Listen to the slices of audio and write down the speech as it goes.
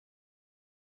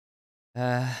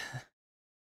Uh,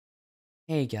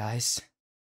 hey guys.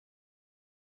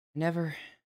 Never,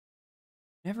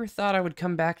 never thought I would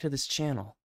come back to this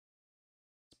channel.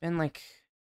 It's been like,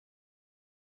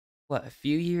 what, a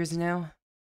few years now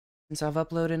since I've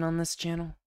uploaded on this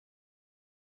channel?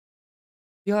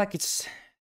 Feel like it's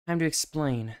time to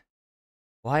explain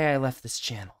why I left this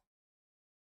channel.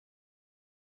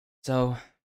 So,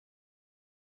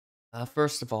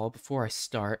 first of all, before I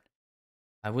start,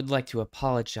 I would like to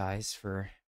apologize for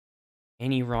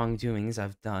any wrongdoings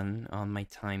I've done on my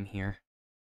time here.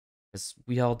 Because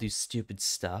we all do stupid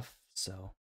stuff,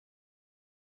 so.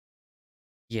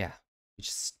 Yeah, we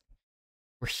just.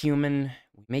 We're human,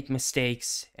 we make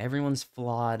mistakes, everyone's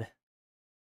flawed,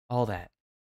 all that.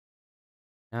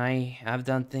 I've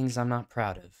done things I'm not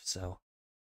proud of, so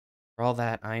for all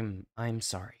that, I'm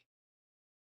sorry.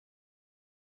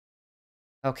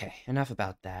 Okay, enough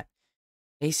about that.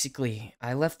 Basically,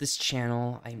 I left this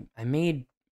channel, I made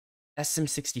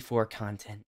SM64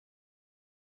 content.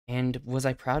 And was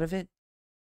I proud of it?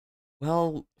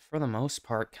 Well, for the most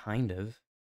part, kind of.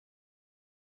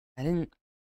 I didn't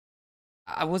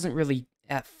I wasn't really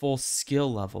at full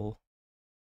skill level,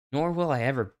 nor will I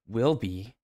ever will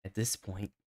be at this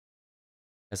point,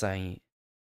 as I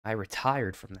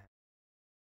retired from that.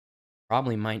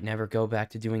 Probably might never go back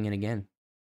to doing it again.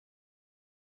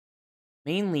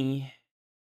 Mainly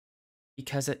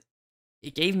because it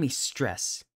gave me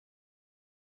stress.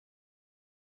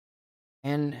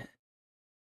 And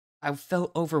I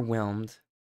felt overwhelmed.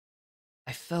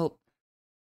 I felt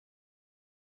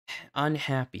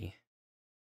unhappy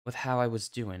with how I was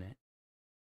doing it.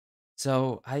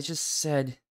 So I just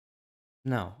said,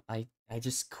 no, I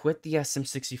just quit the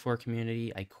SM64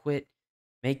 community. I quit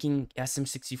making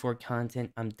SM64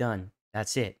 content. I'm done.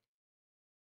 That's it.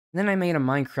 And then I made a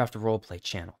Minecraft roleplay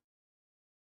channel.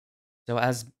 So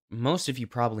as most of you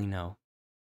probably know,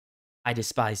 I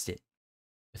despised it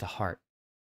with a heart.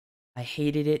 I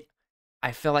hated it.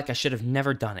 I felt like I should have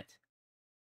never done it.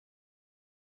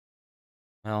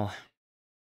 Well,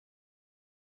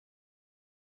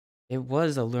 it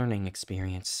was a learning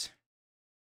experience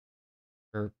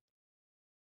for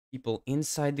people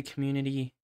inside the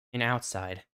community and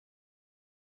outside.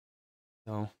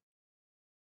 So,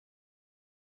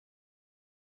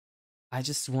 I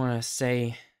just want to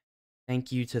say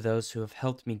thank you to those who have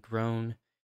helped me grow,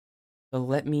 but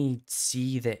let me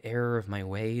see the error of my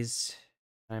ways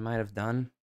I might have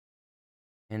done.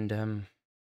 And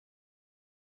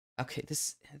okay,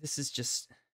 this is just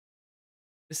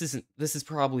this is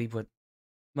probably what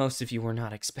most of you were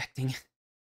not expecting.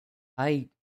 I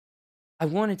I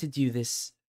wanted to do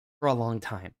this for a long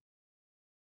time.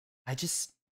 I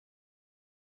just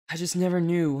I just never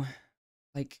knew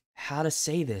like how to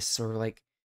say this, or like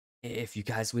if you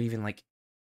guys would even like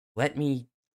let me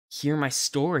hear my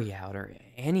story out or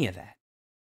any of that.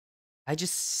 I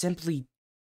just simply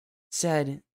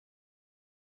said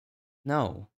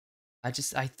no.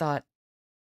 I thought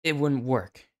it wouldn't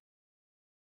work.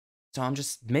 So I'm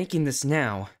just making this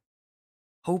now,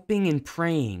 hoping and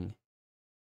praying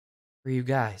for you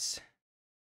guys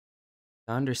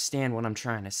to understand what I'm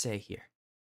trying to say here.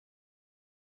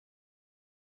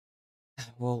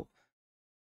 Well,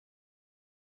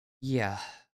 yeah,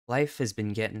 life has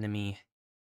been getting to me,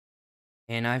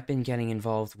 and I've been getting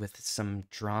involved with some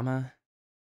drama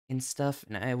and stuff,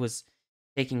 and I was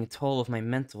taking a toll of my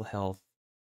mental health,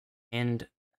 and,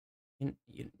 and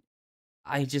y-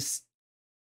 I just,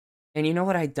 and you know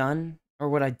what I done, or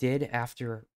what I did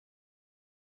after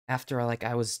like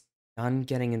I was done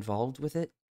getting involved with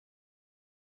it?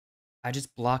 I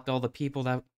just blocked all the people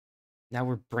that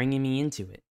were bringing me into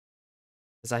it,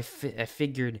 because I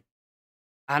figured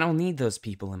I don't need those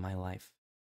people in my life.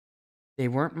 They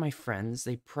weren't my friends,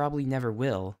 they probably never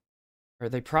will, or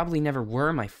they probably never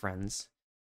were my friends,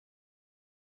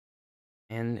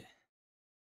 and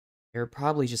they're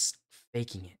probably just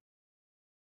faking it.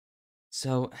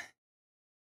 So,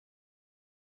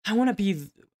 I want to be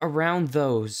around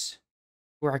those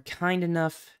who are kind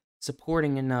enough,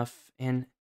 supporting enough, and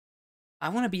I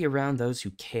want to be around those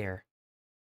who care.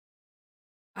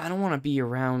 I don't want to be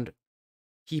around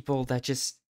people that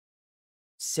just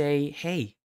say,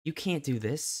 hey, you can't do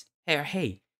this. Hey, or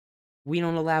hey, we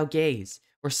don't allow gays,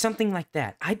 or something like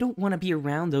that. I don't want to be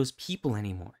around those people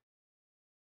anymore.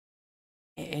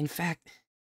 In fact,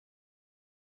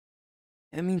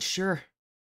 I mean, sure,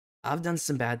 I've done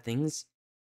some bad things.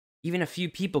 Even a few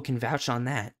people can vouch on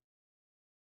that.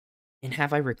 And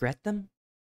have I regret them?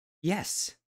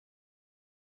 Yes,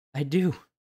 I do.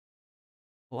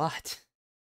 A lot.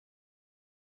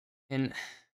 And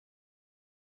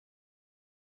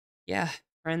yeah,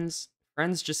 friends,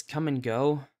 friends just come and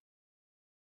go,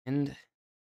 and,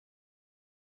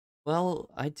 well,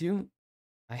 I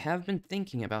have been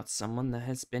thinking about someone that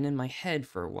has been in my head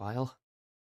for a while,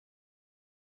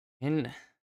 and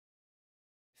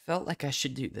felt like I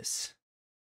should do this.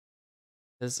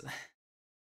 Because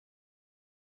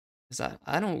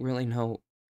I don't really know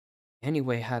any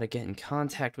way how to get in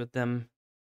contact with them.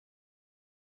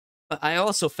 But I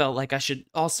also felt like I should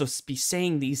also be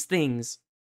saying these things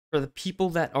for the people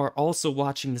that are also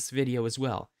watching this video as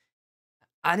well.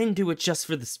 I didn't do it just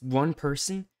for this one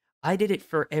person. I did it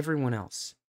for everyone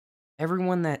else.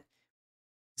 Everyone that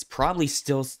is probably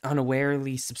still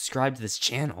unawarely subscribed to this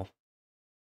channel.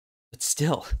 But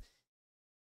still,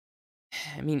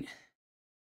 I mean,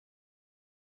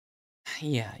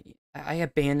 yeah, I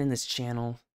abandoned this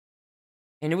channel.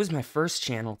 And it was my first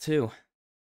channel, too.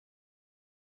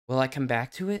 Will I come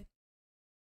back to it?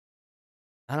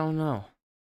 I don't know.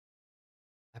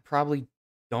 I probably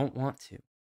don't want to.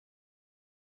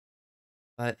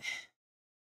 But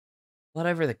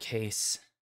whatever the case,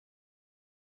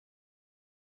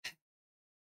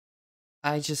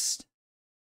 I just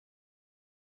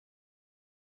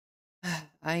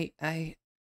I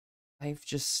I've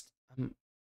just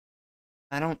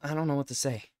I don't know what to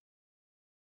say.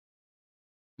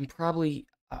 I probably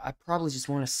just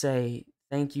want to say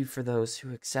thank you for those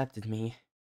who accepted me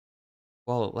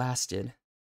while it lasted.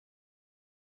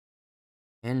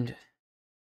 And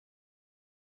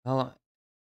well,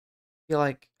 feel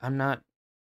like I'm not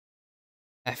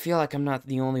I feel like I'm not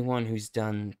the only one who's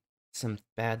done some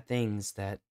bad things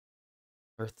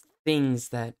or things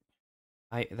that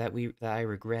I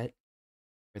regret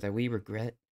or that we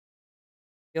regret.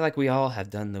 I feel like we all have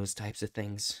done those types of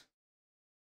things.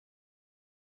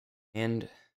 And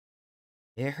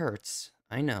it hurts,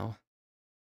 I know.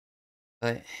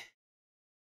 But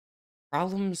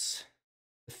problems,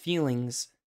 the feelings,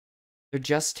 they're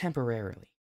just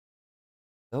temporarily.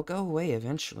 They'll go away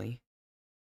eventually.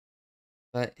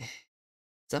 But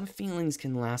some feelings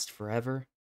can last forever.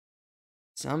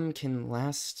 Some can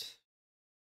last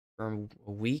for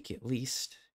a week at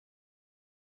least.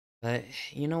 But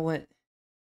you know what?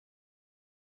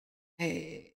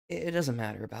 Hey, it doesn't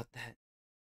matter about that.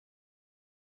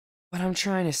 What I'm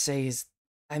trying to say is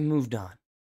I moved on.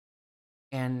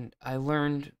 And I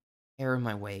learned error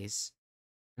my ways.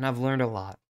 And I've learned a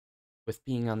lot with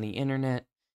being on the internet,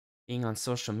 being on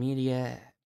social media,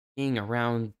 being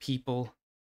around people.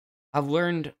 I've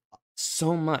learned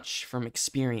so much from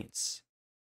experience.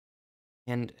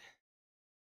 And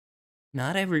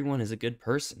not everyone is a good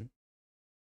person.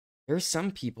 There are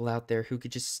some people out there who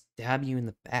could just stab you in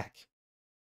the back.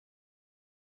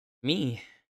 Me,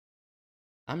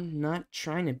 I'm not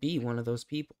trying to be one of those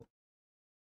people.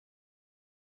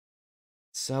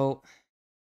 So,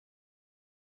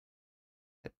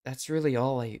 that's really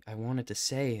all I wanted to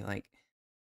say. Like,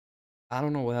 I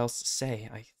don't know what else to say.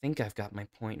 I think I've got my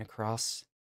point across.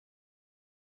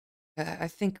 I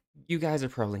think you guys are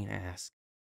probably gonna ask,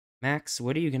 Max,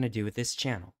 what are you gonna do with this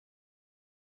channel?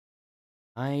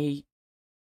 I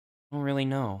don't really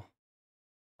know.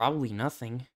 Probably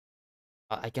nothing.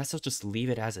 I guess I'll just leave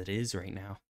it as it is right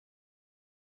now.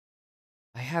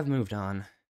 I have moved on,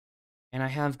 and I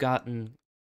have gotten.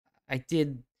 I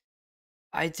did.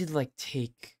 I did like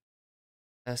take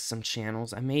some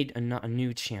channels. I made a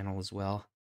new channel as well.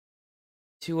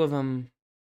 Two of them.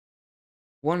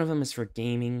 One of them is for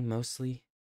gaming mostly,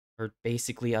 or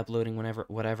basically uploading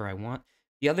whatever I want.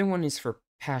 The other one is for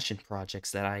passion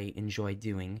projects that I enjoy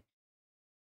doing,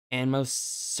 and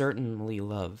most certainly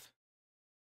love,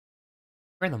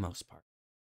 for the most part.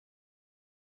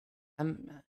 I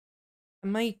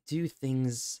might do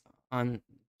things on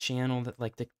channel that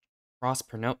like to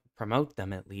promote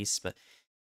them at least, but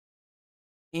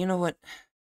you know what?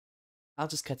 I'll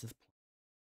just cut to the point.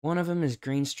 One of them is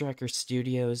Green Striker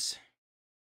Studios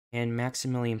and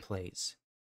Maximilian Plays.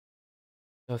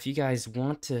 So if you guys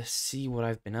want to see what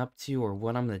I've been up to or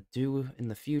what I'm gonna do in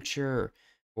the future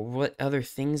or what other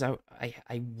things I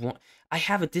want, I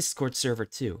have a Discord server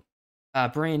too, a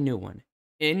brand new one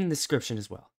in the description as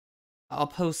well. I'll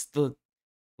post the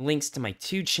links to my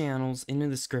two channels in the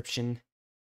description,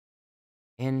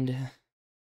 and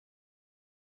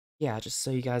yeah, just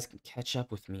so you guys can catch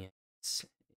up with me.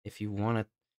 If you want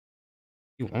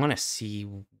to see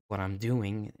what I'm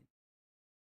doing,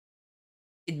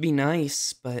 it'd be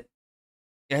nice, but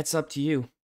that's up to you.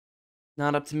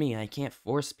 Not up to me. I can't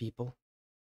force people.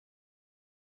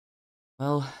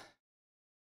 Well,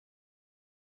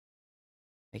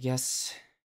 I guess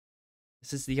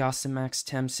this is the Awesome Max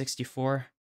Tem 64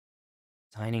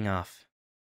 signing off.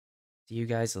 See you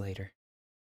guys later.